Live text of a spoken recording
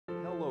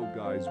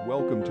Guys,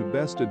 welcome to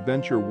Best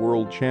Adventure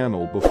World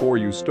channel. Before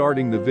you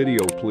starting the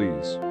video,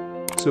 please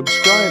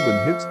subscribe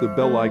and hits the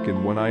bell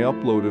icon. When I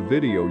upload a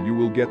video you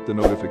will get the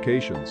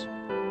notifications.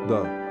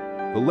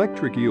 The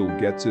electric eel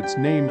gets its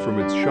name from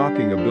its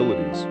shocking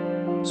abilities.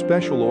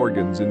 Special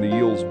organs in the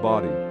eel's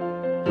body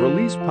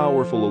release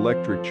powerful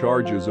electric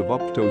charges of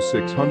up to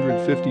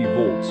 650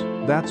 volts,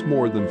 that's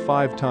more than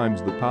 5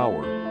 times the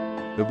power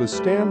of a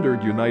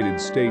standard United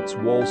States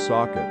wall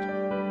socket.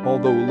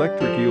 Although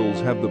electric eels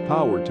have the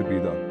power to be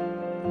the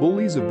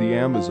bullies of the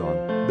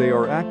Amazon, they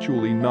are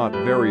actually not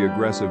very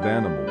aggressive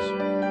animals.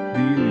 The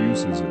eel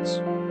uses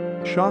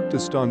its shock to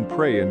stun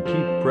prey and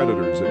keep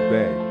predators at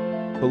bay.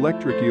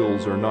 Electric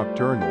eels are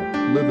nocturnal,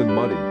 live in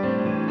muddy,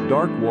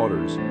 dark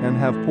waters, and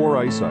have poor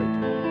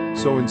eyesight.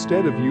 So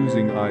instead of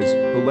using eyes,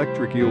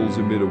 electric eels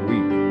emit a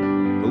weak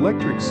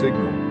electric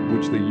signal,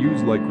 which they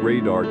use like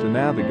radar to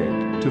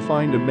navigate, to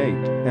find a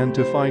mate, and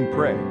to find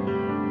prey.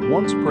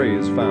 Once prey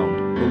is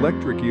found,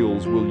 electric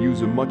eels will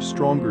use a much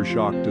stronger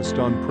shock to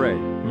stun prey,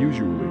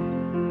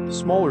 usually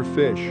smaller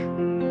fish.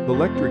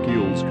 Electric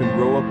eels can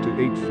grow up to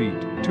 8 feet,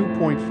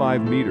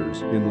 2.5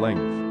 meters in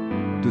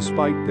length.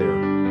 Despite their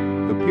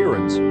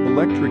appearance,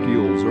 electric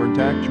eels aren't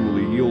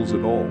actually eels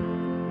at all.